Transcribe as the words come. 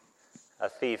A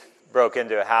thief broke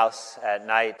into a house at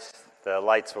night. The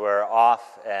lights were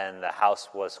off and the house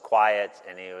was quiet,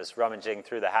 and he was rummaging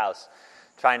through the house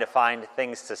trying to find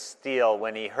things to steal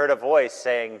when he heard a voice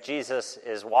saying, "Jesus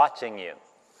is watching you."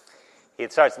 He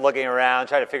starts looking around,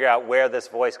 trying to figure out where this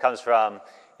voice comes from,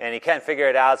 and he can't figure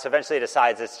it out, so eventually he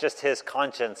decides it's just his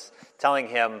conscience telling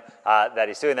him that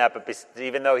he's doing that, but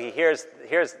even though he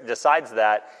decides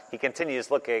that, he continues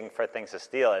looking for things to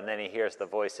steal, and then he hears the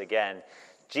voice again,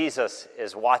 "Jesus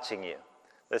is watching you."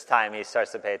 This time he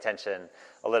starts to pay attention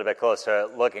a little bit closer,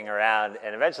 looking around,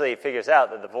 and eventually he figures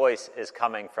out that the voice is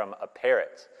coming from a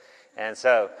parrot. And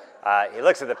so he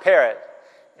looks at the parrot,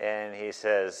 and he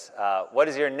says, "What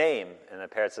is your name?" And the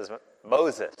parrot says,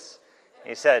 "Moses."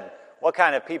 He said, "What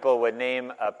kind of people would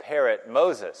name a parrot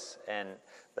Moses?" And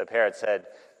the parrot said,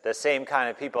 "The same kind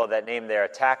of people that name their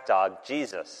attack dog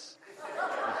Jesus."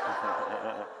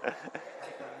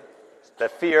 The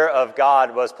fear of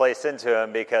God was placed into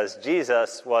him because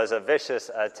Jesus was a vicious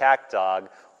attack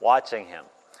dog watching him.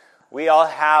 We all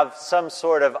have some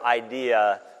sort of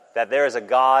idea that there is a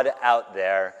God out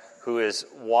there who is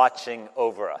watching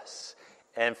over us.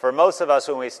 And for most of us,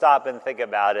 when we stop and think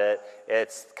about it,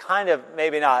 it's kind of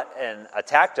maybe not an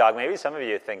attack dog. Maybe some of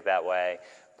you think that way.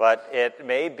 But it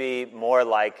may be more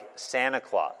like Santa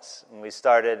Claus. And we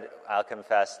started, I'll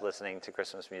confess, listening to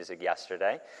Christmas music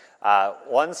yesterday.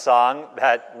 One song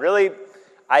that really,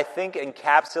 I think,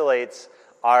 encapsulates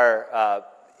our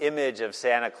image of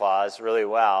Santa Claus really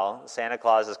well. Santa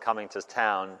Claus is coming to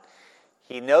town.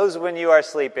 He knows when you are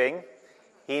sleeping.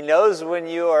 He knows when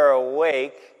you are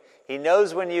awake. He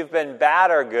knows when you've been bad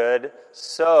or good.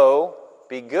 So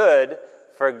be good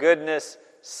for goodness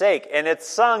sake. And it's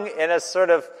sung in a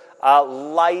sort of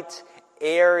light,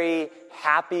 airy,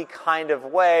 happy kind of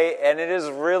way, and it is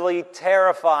really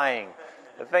terrifying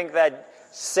to think that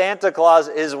Santa Claus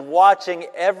is watching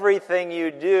everything you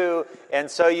do,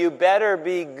 and so you better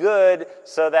be good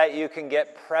so that you can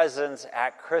get presents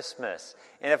at Christmas.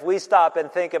 And if we stop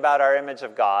and think about our image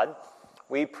of God,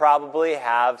 we probably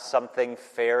have something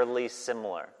fairly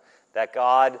similar. That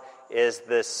God is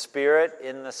the Spirit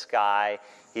in the sky.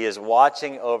 He is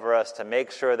watching over us to make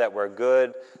sure that we're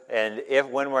good. And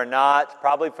when we're not,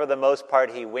 probably for the most part,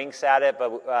 He winks at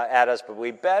us. But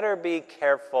we better be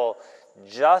careful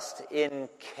just in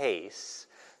case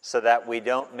so that we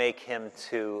don't make Him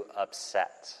too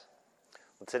upset.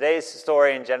 Well, today's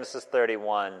story in Genesis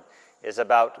 31 is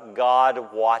about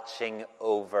God watching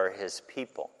over His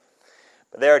people.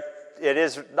 But it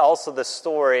is also the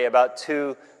story about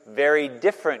two very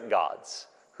different gods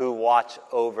who watch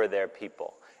over their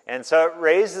people. And so it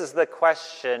raises the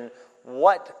question,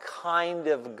 what kind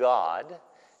of God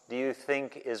do you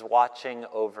think is watching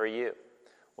over you?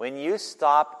 When you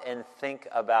stop and think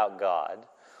about God,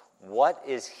 what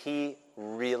is He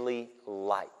really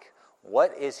like?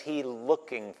 What is He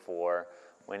looking for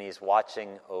when He's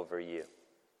watching over you?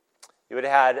 You would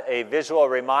have had a visual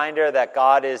reminder that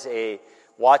God is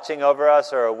watching over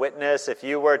us, or a witness. If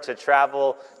you were to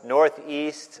travel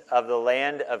northeast of the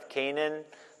land of Canaan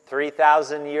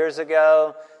 3,000 years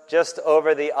ago, just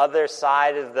over the other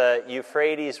side of the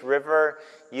Euphrates River,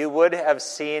 you would have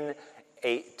seen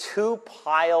two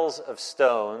piles of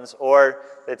stones, or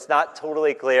it's not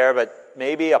totally clear, but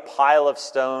maybe a pile of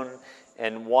stone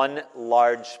and one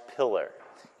large pillar.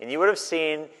 And you would have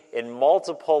seen in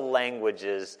multiple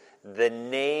languages the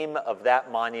name of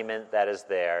that monument that is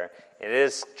there. It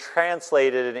is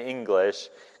translated in English,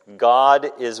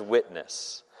 God is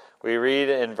witness. We read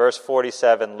in verse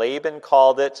 47, Laban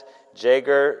called it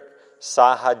Jagar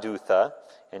Sahadutha,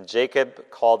 and Jacob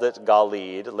called it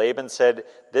Galeed. Laban said,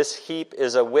 "This heap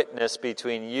is a witness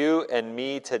between you and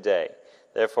me today."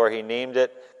 Therefore he named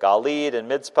it Galeed and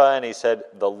Mizpah, and he said,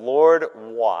 "The Lord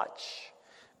watch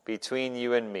between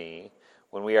you and me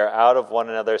when we are out of one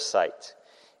another's sight.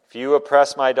 If you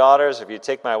oppress my daughters, if you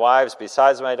take my wives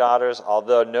besides my daughters,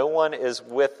 although no one is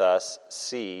with us,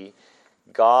 see,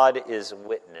 God is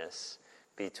witness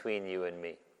between you and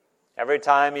me." Every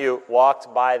time you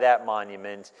walked by that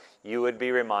monument, you would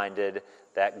be reminded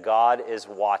that God is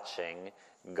watching,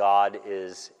 God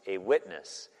is a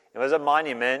witness. It was a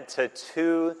monument to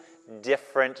two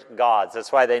different gods.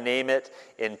 That's why they name it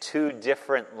in two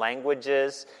different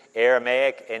languages,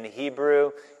 Aramaic and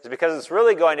Hebrew. It's because it's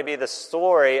really going to be the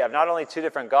story of not only two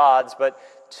different gods, but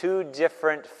two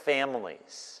different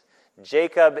families.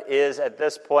 Jacob is, at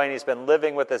this point, he's been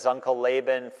living with his uncle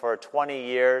Laban for 20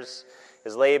 years.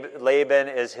 Laban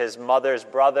is his mother's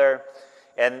brother.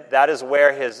 And that's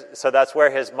where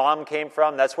his mom came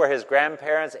from. That's where his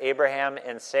grandparents, Abraham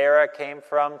and Sarah, came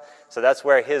from. So that's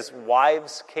where his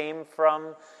wives came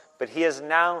from. But he is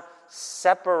now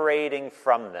separating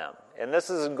from them. And this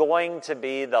is going to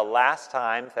be the last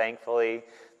time, thankfully,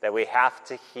 that we have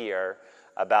to hear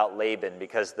about Laban,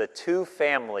 because the two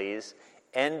families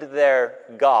and their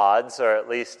gods, or at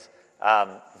least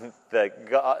the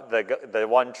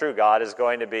one true God, is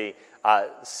going to be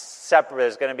separate.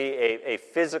 There's going to be a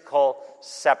physical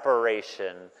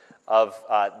separation of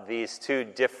these two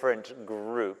different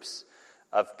groups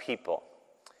of people.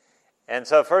 And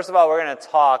so first of all, we're going to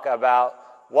talk about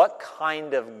what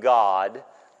kind of God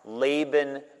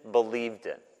Laban believed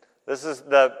in. This is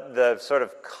the sort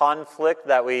of conflict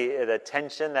the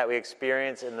tension that we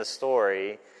experience in the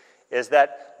story, is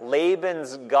that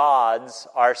Laban's gods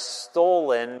are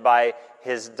stolen by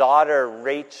his daughter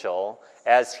Rachel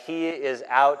as he is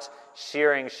out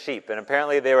shearing sheep. And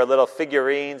apparently they were little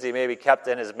figurines he maybe kept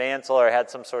in his mantle or had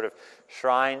some sort of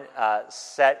shrine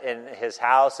set in his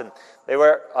house. And they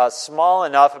were small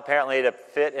enough apparently to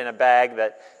fit in a bag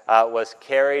that was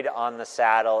carried on the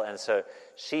saddle. And so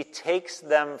she takes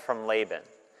them from Laban.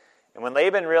 And when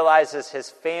Laban realizes his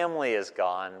family is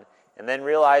gone, and then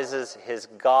realizes his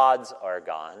gods are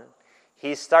gone,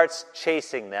 he starts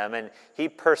chasing them and he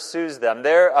pursues them.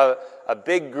 They're a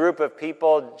big group of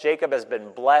people. Jacob has been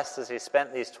blessed as he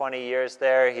spent these 20 years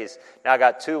there. He's now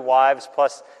got 2 wives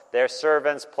plus their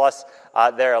servants plus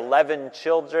their 11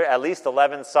 children, at least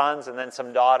 11 sons, and then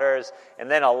some daughters, and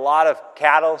then a lot of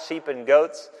cattle, sheep, and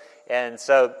goats. And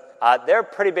so they're a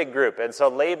pretty big group. And so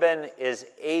Laban is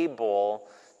able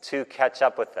to catch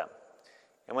up with them.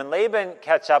 And when Laban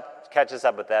catches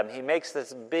up with them, he makes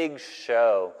this big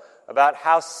show about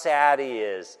how sad he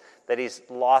is that he's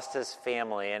lost his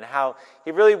family and how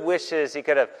he really wishes he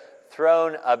could have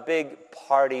thrown a big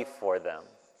party for them.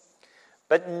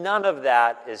 But none of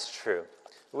that is true.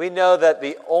 We know that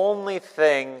the only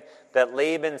thing that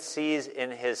Laban sees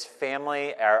in his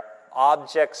family are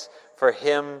objects for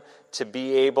him to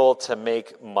be able to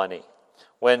make money.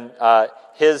 When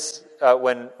his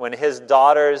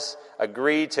daughters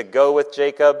agree to go with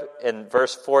Jacob, in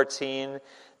verse 14,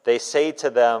 they say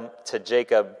to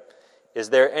Jacob,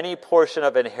 "Is there any portion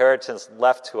of inheritance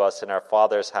left to us in our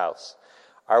father's house?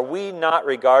 Are we not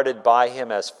regarded by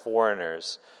him as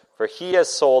foreigners? For he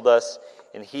has sold us,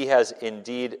 and he has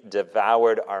indeed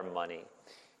devoured our money."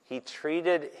 He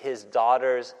treated his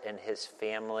daughters and his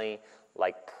family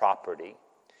like property,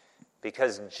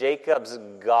 because Jacob's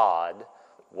God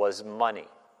was money.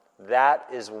 That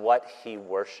is what he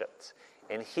worshipped.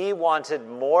 And he wanted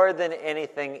more than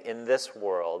anything in this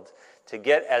world to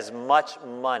get as much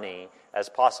money as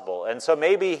possible. And so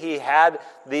maybe he had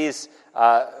these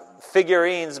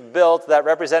figurines built that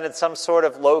represented some sort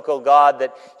of local god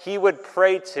that he would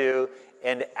pray to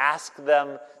and ask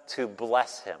them to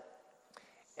bless him.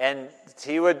 And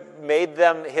he would made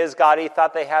them his god. He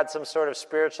thought they had some sort of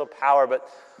spiritual power. But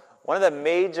one of the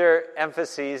major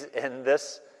emphases in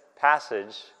this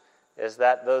passage is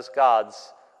that those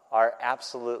gods are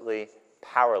absolutely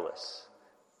powerless.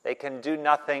 They can do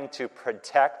nothing to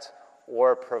protect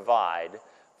or provide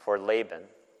for Laban.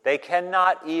 They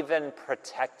cannot even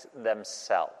protect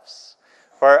themselves.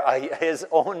 For his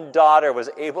own daughter was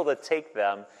able to take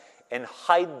them and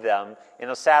hide them in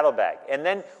a saddlebag. And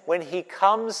then when he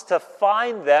comes to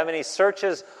find them and he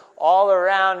searches all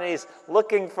around and he's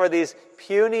looking for these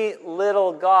puny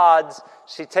little gods,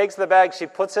 she takes the bag, she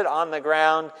puts it on the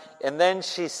ground, and then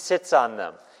she sits on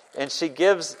them. And she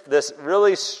gives this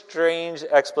really strange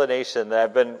explanation that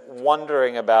I've been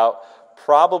wondering about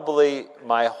probably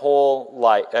my whole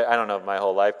life. I don't know if my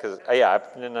whole life, because I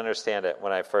didn't understand it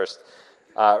when I first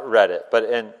read it. But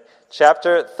in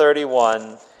chapter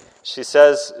 31, she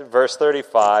says, verse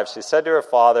 35, she said to her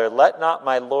father, "Let not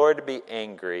my Lord be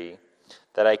angry,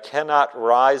 that I cannot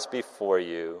rise before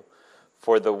you,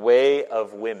 for the way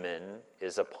of women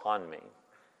is upon me."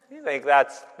 You think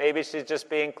maybe she's just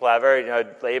being clever.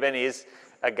 Laban, he's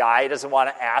a guy, he doesn't want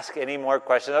to ask any more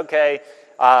questions. Okay,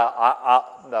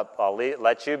 I'll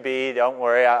let you be, don't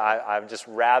worry, I'd just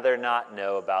rather not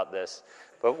know about this.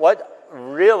 But what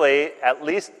really, at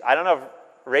least, I don't know if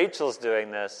Rachel's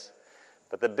doing this,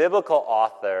 but the biblical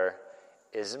author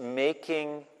is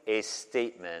making a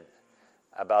statement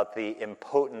about the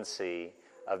impotency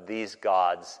of these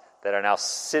gods that are now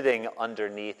sitting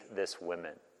underneath this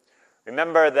woman.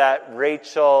 Remember that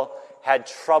Rachel had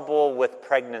trouble with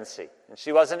pregnancy, and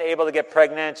she wasn't able to get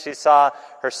pregnant. She saw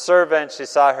her servant, she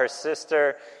saw her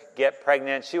sister get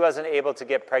pregnant. She wasn't able to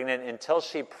get pregnant until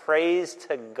she prays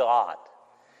to God,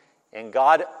 and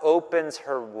God opens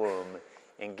her womb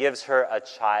and gives her a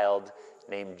child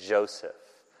named Joseph.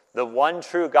 The one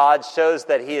true God shows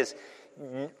that he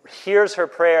hears her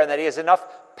prayer and that he has enough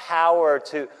power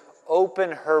to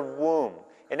open her womb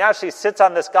And now she sits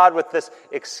on this God with this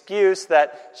excuse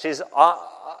that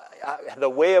the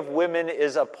way of women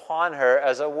is upon her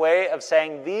as a way of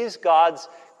saying these gods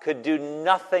could do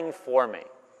nothing for me.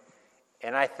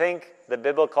 And I think the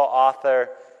biblical author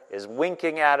is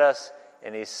winking at us,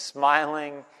 and he's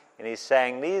smiling, and he's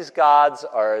saying these gods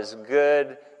are as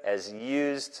good as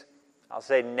used, I'll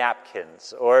say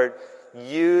napkins, or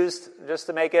used, just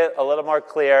to make it a little more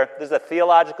clear, there's a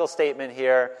theological statement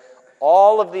here.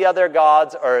 All of the other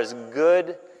gods are as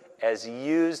good as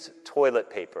used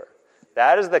toilet paper.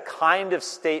 That is the kind of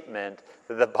statement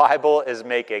that the Bible is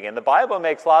making. And the Bible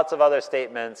makes lots of other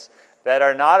statements that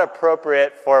are not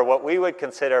appropriate for what we would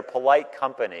consider polite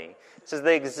company. It says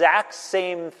the exact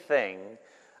same thing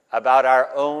about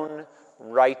our own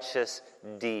righteous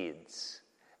deeds.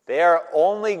 They are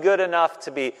only good enough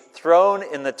to be thrown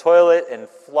in the toilet and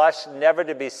flushed, never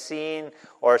to be seen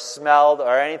or smelled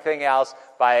or anything else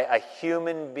by a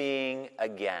human being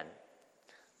again.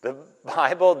 The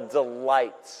Bible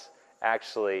delights,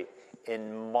 actually,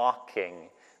 in mocking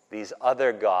these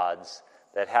other gods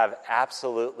that have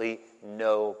absolutely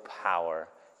no power.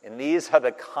 And these are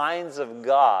the kinds of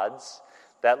gods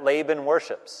that Laban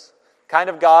worships. Kind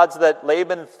of gods that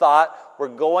Laban thought were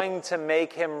going to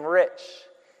make him rich.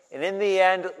 And in the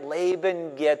end,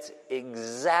 Laban gets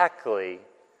exactly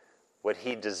what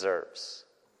he deserves.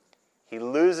 He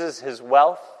loses his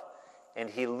wealth and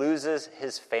he loses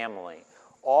his family.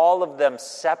 All of them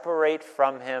separate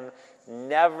from him,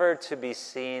 never to be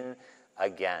seen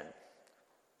again.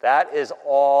 That is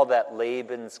all that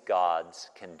Laban's gods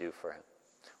can do for him.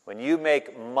 When you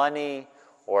make money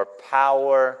or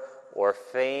power or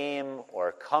fame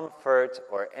or comfort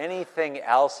or anything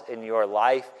else in your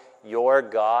life your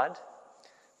God,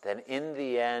 then in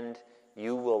the end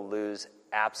you will lose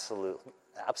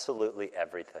absolutely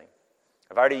everything.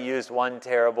 I've already used one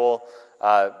terrible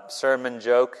sermon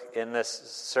joke in this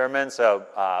sermon, so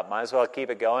might as well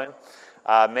keep it going.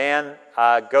 A man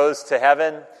goes to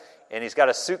heaven, and he's got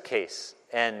a suitcase,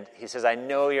 and he says, I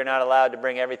know you're not allowed to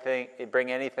bring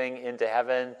anything into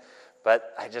heaven,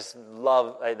 but I just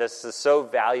love, this is so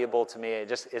valuable to me.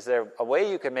 Is there a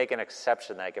way you can make an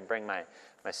exception that I can bring my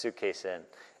suitcase in?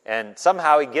 And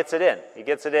somehow he gets it in. He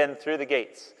gets it in through the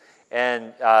gates.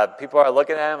 And people are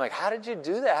looking at him like, how did you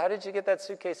do that? How did you get that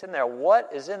suitcase in there? What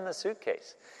is in the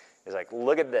suitcase? He's like,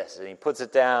 look at this. And he puts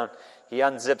it down. He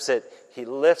unzips it. He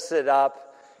lifts it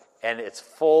up. And it's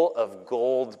full of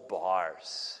gold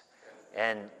bars.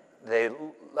 And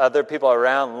other people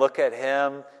around look at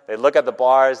him. They look at the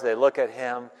bars. They look at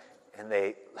him. And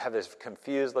they have this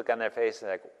confused look on their face.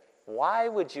 They're like, why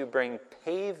would you bring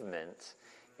pavement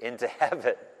into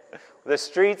heaven? The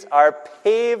streets are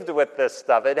paved with this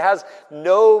stuff. It has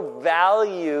no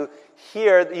value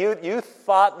here. You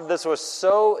thought this was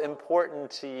so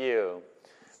important to you,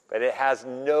 but it has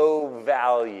no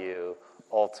value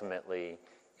ultimately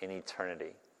in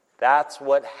eternity. That's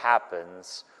what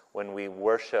happens when we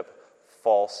worship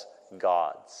false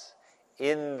gods.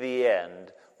 In the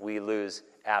end, we lose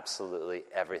absolutely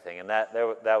everything. And that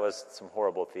was some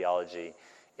horrible theology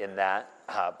in that,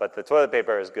 but the toilet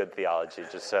paper is good theology,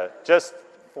 just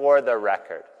for the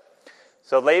record.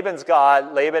 So Laban's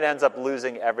God, Laban ends up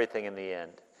losing everything in the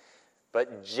end.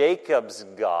 But Jacob's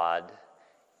God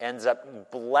ends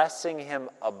up blessing him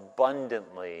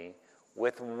abundantly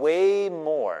with way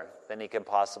more than he can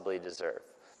possibly deserve.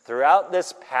 Throughout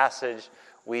this passage,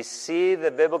 we see the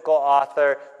biblical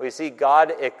author, we see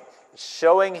God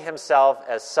showing himself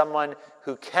as someone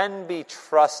who can be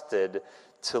trusted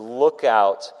to look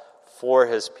out for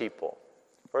his people.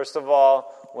 First of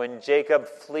all, when Jacob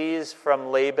flees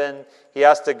from Laban, he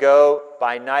has to go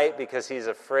by night because he's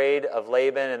afraid of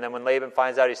Laban. And then when Laban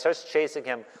finds out, he starts chasing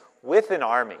him with an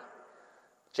army.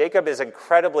 Jacob is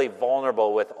incredibly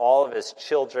vulnerable with all of his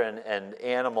children and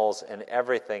animals and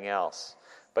everything else.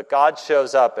 But God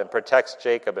shows up and protects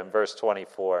Jacob in verse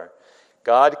 24.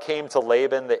 God came to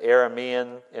Laban the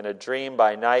Aramean in a dream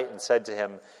by night and said to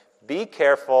him, be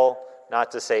careful not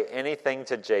to say anything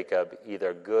to Jacob,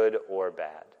 either good or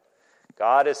bad.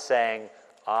 God is saying,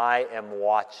 I am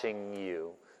watching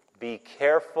you. Be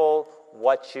careful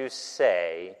what you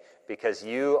say, because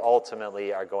you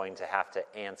ultimately are going to have to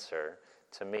answer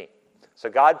to me. So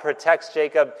God protects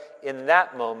Jacob in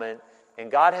that moment, and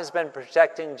God has been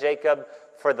protecting Jacob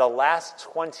for the last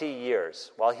 20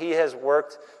 years, while he has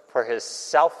worked for his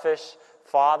selfish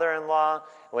father-in-law,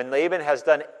 when Laban has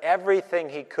done everything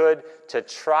he could to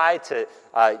try to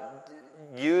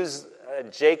use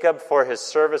Jacob for his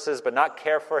services, but not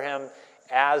care for him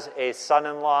as a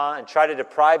son-in-law, and try to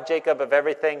deprive Jacob of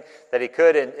everything that he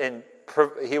could, and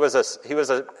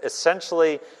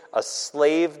essentially a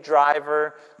slave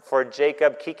driver for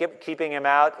Jacob, keeping him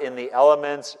out in the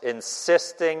elements,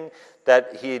 insisting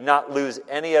that he not lose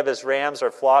any of his rams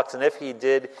or flocks, and if he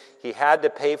did, he had to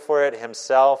pay for it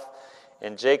himself.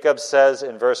 And Jacob says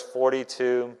in verse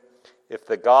 42, "If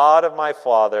the God of my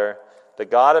father, the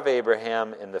God of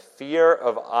Abraham, and the fear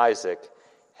of Isaac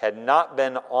had not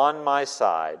been on my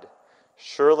side,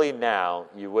 surely now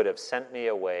you would have sent me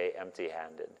away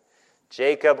empty-handed."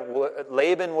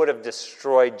 Laban would have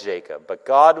destroyed Jacob, but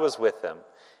God was with him.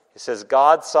 He says,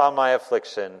 "God saw my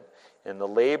affliction and the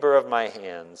labor of my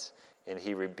hands, and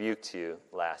he rebuked you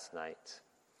last night."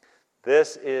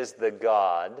 This is the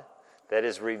God that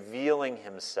is revealing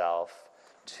himself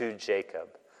to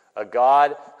Jacob, a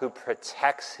God who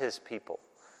protects his people,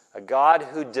 a God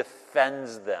who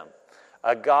defends them,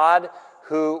 a God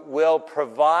who will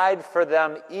provide for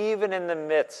them even in the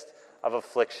midst of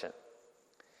affliction.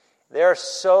 There are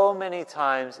so many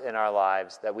times in our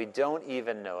lives that we don't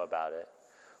even know about it,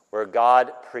 where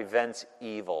God prevents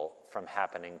evil from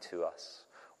happening to us,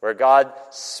 where God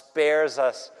spares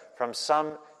us from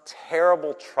some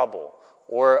terrible trouble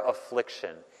or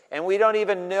affliction. And we don't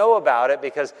even know about it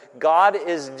because God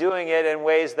is doing it in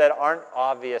ways that aren't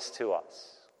obvious to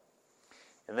us.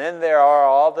 And then there are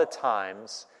all the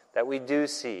times that we do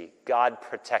see God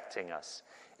protecting us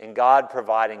and God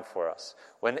providing for us.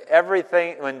 When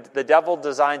the devil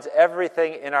designs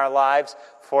everything in our lives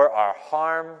for our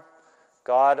harm,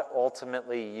 God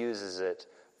ultimately uses it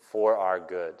for our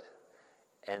good.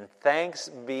 And thanks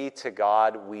be to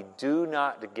God, we do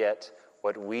not get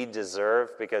what we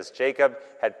deserve, because Jacob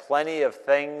had plenty of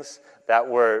things that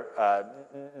were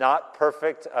not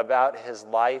perfect about his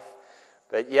life,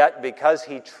 but yet because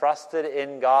he trusted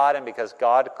in God and because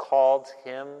God called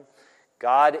him,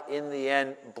 God in the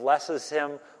end blesses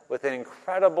him with an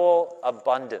incredible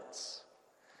abundance.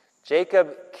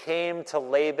 Jacob came to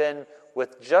Laban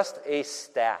with just a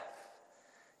staff,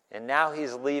 and now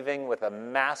he's leaving with a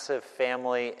massive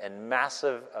family and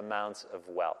massive amounts of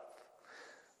wealth.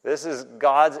 This is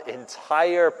God's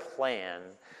entire plan,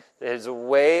 his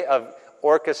way of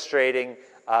orchestrating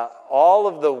all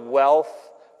of the wealth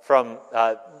from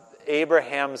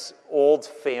Abraham's old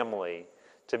family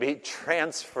to be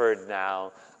transferred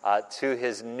now to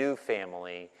his new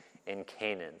family in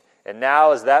Canaan. And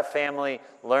now as that family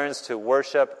learns to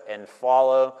worship and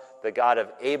follow the God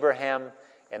of Abraham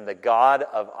and the God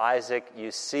of Isaac,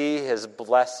 you see his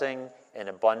blessing and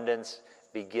abundance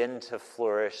begin to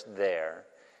flourish there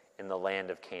in the land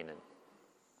of Canaan.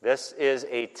 This is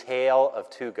a tale of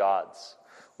two gods.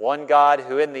 One God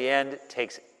who in the end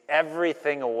takes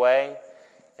everything away,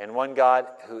 and one God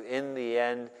who in the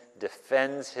end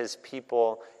defends his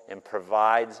people and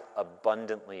provides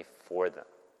abundantly for them.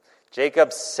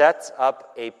 Jacob sets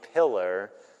up a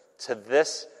pillar to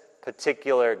this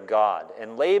particular God.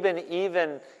 And Laban,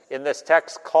 even in this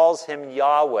text, calls him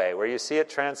Yahweh. Where you see it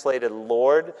translated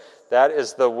Lord, that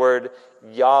is the word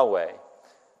Yahweh.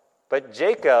 But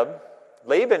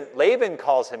Laban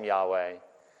calls him Yahweh,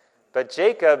 but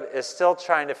Jacob is still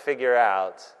trying to figure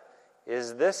out,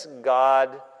 is this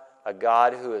God a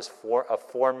God who is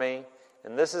for me?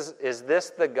 And is this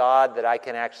the God that I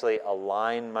can actually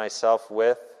align myself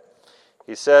with?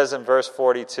 He says in verse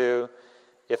 42,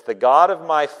 "If the God of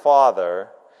my father,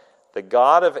 the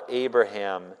God of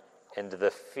Abraham, and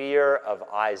the fear of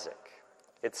Isaac."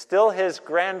 It's still his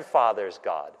grandfather's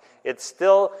God. It's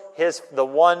still the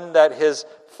one that his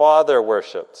father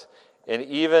worshipped. And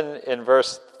even in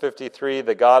verse 53,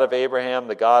 "The God of Abraham,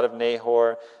 the God of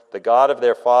Nahor, the God of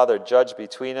their father, judged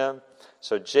between them."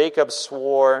 So Jacob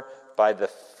swore by the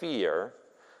fear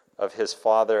of his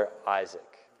father Isaac.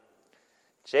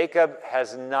 Jacob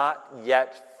has not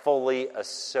yet fully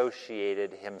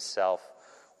associated himself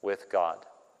with God.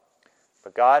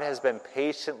 But God has been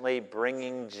patiently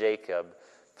bringing Jacob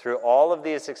through all of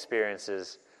these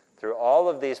experiences, through all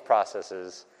of these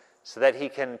processes, so that he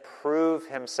can prove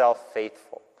himself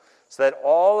faithful. So that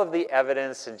all of the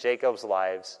evidence in Jacob's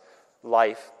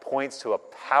life points to a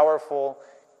powerful,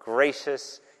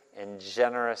 gracious, and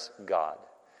generous God.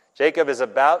 Jacob is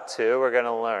about to, we're going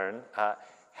to learn,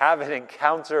 have an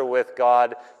encounter with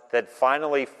God that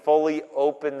finally fully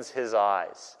opens his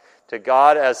eyes to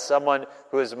God as someone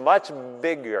who is much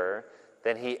bigger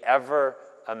than he ever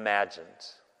imagined.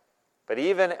 But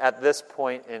even at this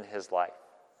point in his life,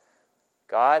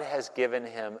 God has given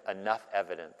him enough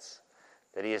evidence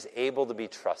that he is able to be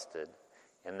trusted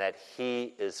and that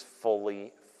he is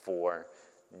fully for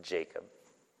Jacob.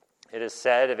 It is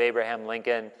said of Abraham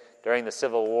Lincoln during the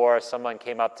Civil War, someone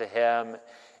came up to him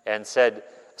and said,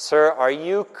 "Sir, are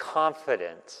you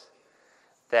confident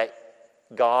that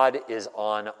God is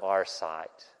on our side.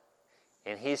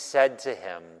 And he said to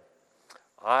him,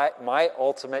 my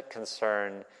ultimate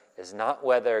concern is not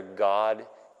whether God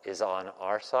is on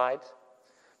our side,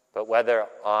 but whether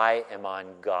I am on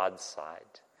God's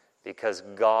side, because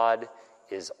God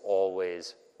is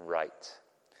always right.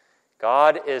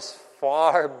 God is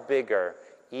far bigger,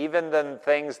 even than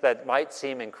things that might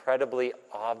seem incredibly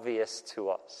obvious to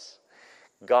us.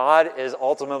 God is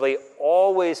ultimately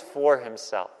always for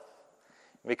himself.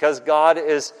 Because God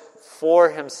is for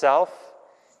himself,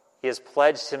 he has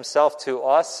pledged himself to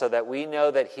us so that we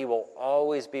know that he will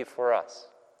always be for us.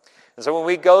 And so when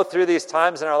we go through these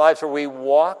times in our lives where we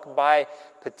walk by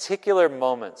particular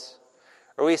moments,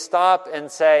 or we stop and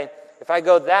say, if I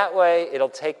go that way, it'll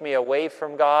take me away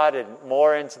from God and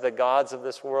more into the gods of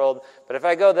this world. But if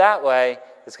I go that way,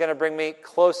 it's going to bring me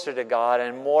closer to God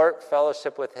and more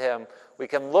fellowship with him. We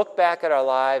can look back at our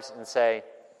lives and say,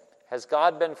 has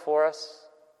God been for us?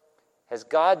 Has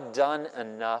God done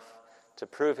enough to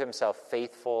prove himself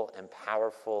faithful and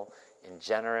powerful and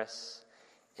generous?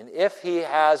 And if he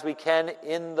has, we can,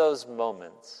 in those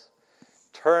moments,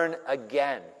 turn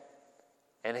again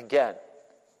and again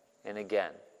and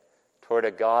again toward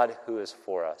a God who is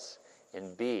for us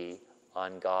and be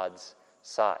on God's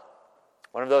side.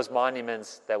 One of those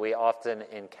monuments that we often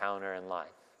encounter in life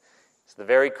is the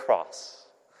very cross.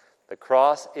 The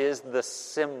cross is the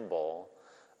symbol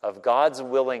of God's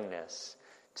willingness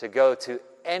to go to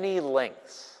any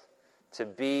lengths to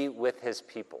be with his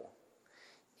people,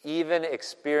 even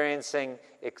experiencing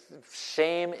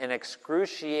shame and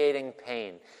excruciating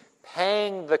pain,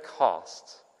 paying the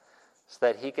cost so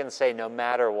that he can say, no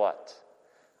matter what,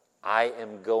 I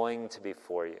am going to be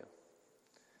for you.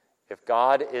 If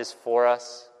God is for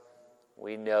us,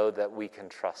 we know that we can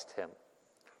trust him.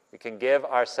 We can give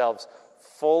ourselves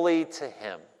fully to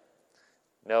him,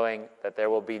 knowing that there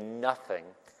will be nothing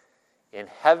in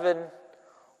heaven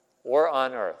or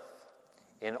on earth,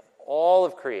 in all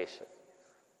of creation,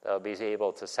 that will be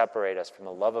able to separate us from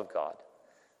the love of God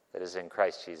that is in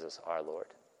Christ Jesus our Lord.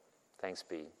 Thanks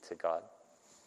be to God.